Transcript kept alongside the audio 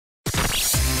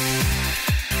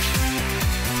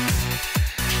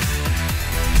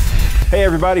Hey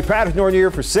everybody, Patrick Norton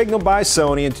here for Signal by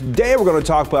Sony, and today we're going to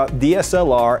talk about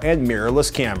DSLR and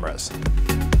mirrorless cameras.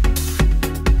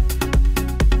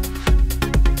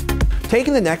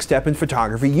 Taking the next step in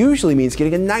photography usually means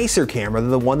getting a nicer camera than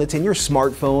the one that's in your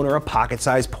smartphone or a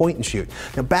pocket-sized point-and-shoot.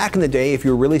 Now back in the day, if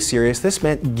you were really serious, this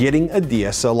meant getting a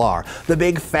DSLR. The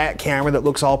big fat camera that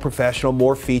looks all professional,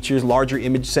 more features, larger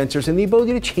image sensors, and the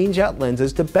ability to change out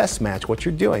lenses to best match what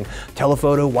you're doing.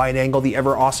 Telephoto, wide angle, the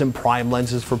ever awesome prime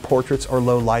lenses for portraits or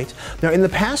low light. Now in the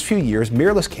past few years,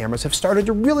 mirrorless cameras have started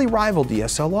to really rival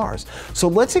DSLRs. So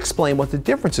let's explain what the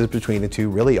differences between the two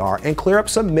really are and clear up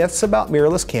some myths about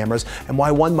mirrorless cameras and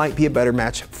why one might be a better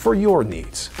match for your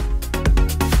needs.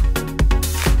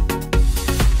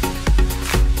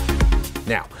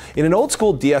 Now, in an old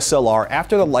school DSLR,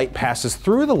 after the light passes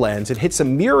through the lens, it hits a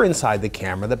mirror inside the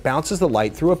camera that bounces the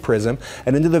light through a prism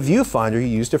and into the viewfinder you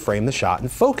use to frame the shot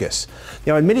and focus.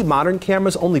 Now, in many modern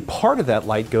cameras, only part of that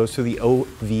light goes through the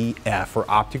OVF, or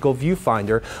optical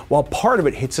viewfinder, while part of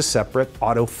it hits a separate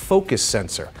autofocus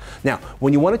sensor. Now,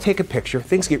 when you want to take a picture,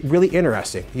 things get really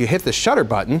interesting. You hit the shutter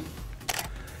button,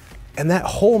 and that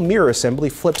whole mirror assembly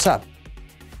flips up.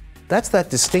 That's that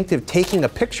distinctive taking a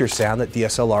picture sound that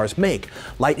DSLRs make.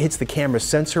 Light hits the camera's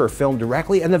sensor or film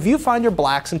directly, and the viewfinder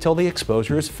blacks until the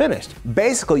exposure is finished.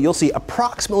 Basically, you'll see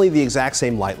approximately the exact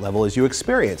same light level as you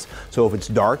experience. So if it's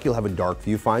dark, you'll have a dark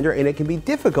viewfinder, and it can be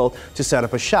difficult to set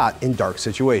up a shot in dark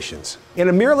situations. In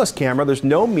a mirrorless camera, there's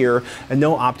no mirror and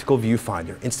no optical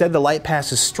viewfinder. Instead, the light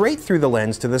passes straight through the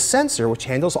lens to the sensor, which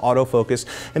handles autofocus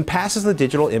and passes the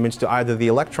digital image to either the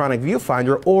electronic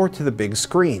viewfinder or to the big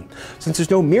screen. Since there's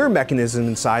no mirror mechanism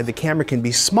inside, the camera can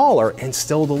be smaller and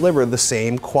still deliver the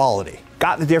same quality.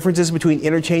 Got the differences between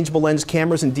interchangeable lens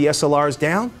cameras and DSLRs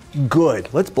down? Good.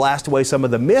 Let's blast away some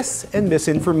of the myths and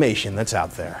misinformation that's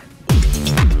out there.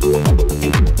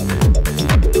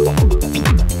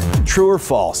 True or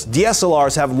false?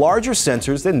 DSLRs have larger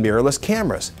sensors than mirrorless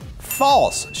cameras.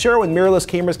 False. Sure, when mirrorless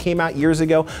cameras came out years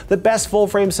ago, the best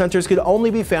full-frame sensors could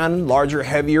only be found in larger,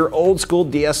 heavier, old-school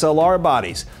DSLR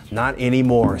bodies. Not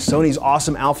anymore. Sony's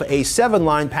awesome Alpha A7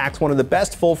 line packs one of the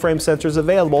best full-frame sensors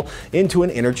available into an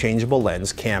interchangeable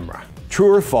lens camera.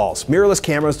 True or false? Mirrorless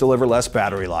cameras deliver less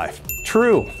battery life.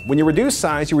 True. When you reduce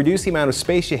size, you reduce the amount of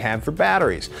space you have for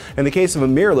batteries. In the case of a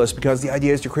mirrorless, because the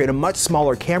idea is to create a much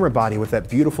smaller camera body with that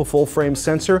beautiful full-frame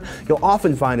sensor, you'll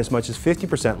often find as much as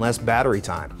 50% less battery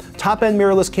time. Top-end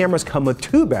mirrorless cameras come with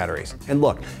 2 batteries. And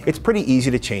look, it's pretty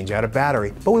easy to change out a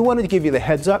battery, but we wanted to give you the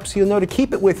heads up so you'll know to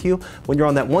keep it with you when you're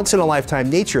on that once-in-a-lifetime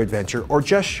nature adventure or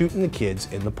just shooting the kids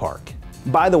in the park.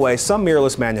 By the way, some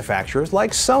mirrorless manufacturers, like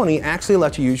Sony, actually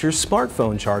let you use your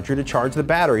smartphone charger to charge the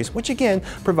batteries, which again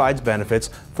provides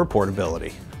benefits for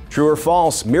portability. True or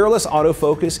false? Mirrorless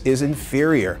autofocus is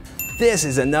inferior. This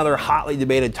is another hotly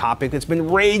debated topic that's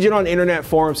been raging on internet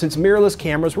forums since mirrorless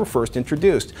cameras were first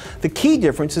introduced. The key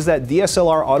difference is that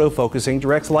DSLR autofocusing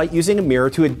directs light using a mirror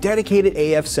to a dedicated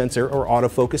AF sensor or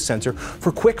autofocus sensor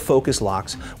for quick focus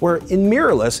locks, where in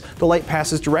mirrorless, the light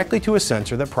passes directly to a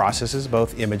sensor that processes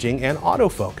both imaging and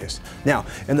autofocus. Now,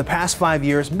 in the past 5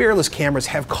 years, mirrorless cameras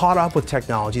have caught up with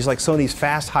technologies like Sony's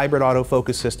fast hybrid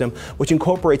autofocus system, which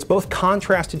incorporates both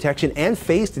contrast detection and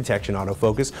phase detection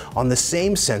autofocus on the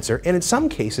same sensor, and in some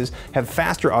cases have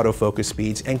faster autofocus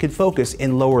speeds and can focus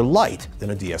in lower light than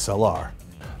a DSLR.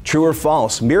 True or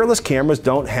false? Mirrorless cameras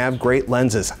don't have great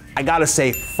lenses. I gotta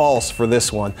say false for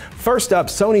this one. First up,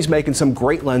 Sony's making some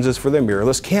great lenses for their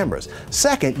mirrorless cameras.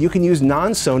 Second, you can use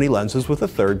non-Sony lenses with a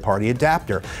third-party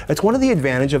adapter. It's one of the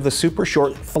advantages of the super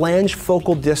short flange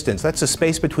focal distance. That's the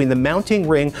space between the mounting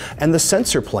ring and the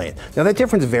sensor plane. Now that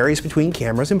difference varies between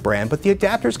cameras and brand, but the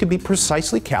adapters can be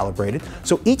precisely calibrated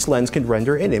so each lens can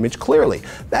render an image clearly.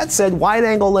 That said,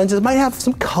 wide-angle lenses might have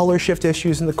some color shift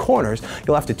issues in the corners.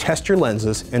 You'll have to test your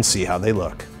lenses and see how they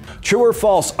look. True or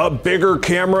false? A bigger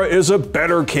camera is a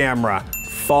better camera.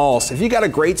 False. If you got a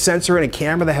great sensor and a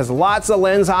camera that has lots of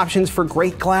lens options for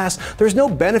great glass, there's no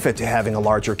benefit to having a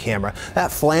larger camera.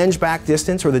 That flange back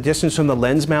distance, or the distance from the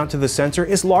lens mount to the sensor,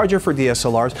 is larger for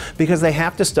DSLRs because they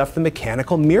have to stuff the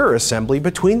mechanical mirror assembly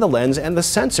between the lens and the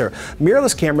sensor.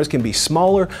 Mirrorless cameras can be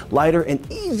smaller, lighter, and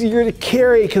easier to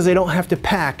carry because they don't have to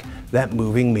pack that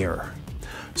moving mirror.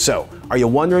 So, are you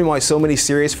wondering why so many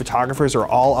serious photographers are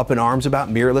all up in arms about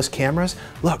mirrorless cameras?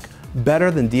 Look, better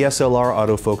than DSLR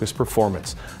autofocus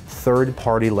performance.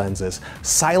 Third-party lenses.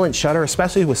 Silent shutter,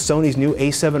 especially with Sony's new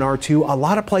A7R II, a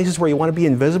lot of places where you want to be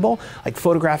invisible, like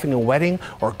photographing a wedding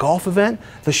or a golf event,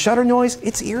 the shutter noise,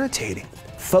 it's irritating.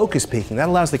 Focus peaking, that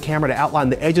allows the camera to outline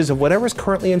the edges of whatever is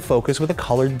currently in focus with a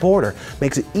colored border.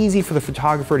 Makes it easy for the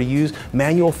photographer to use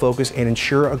manual focus and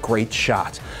ensure a great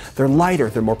shot. They're lighter,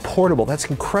 they're more portable. That's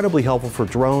incredibly helpful for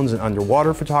drones and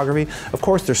underwater photography. Of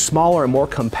course, they're smaller and more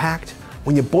compact.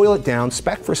 When you boil it down,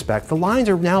 spec for spec, the lines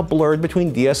are now blurred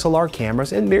between DSLR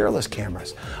cameras and mirrorless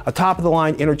cameras. A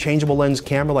top-of-the-line interchangeable lens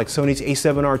camera like Sony's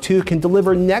a7R II can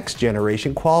deliver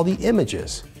next-generation quality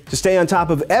images. To stay on top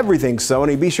of everything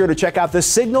Sony, be sure to check out the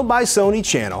Signal by Sony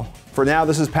channel. For now,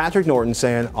 this is Patrick Norton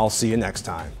saying, I'll see you next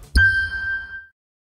time.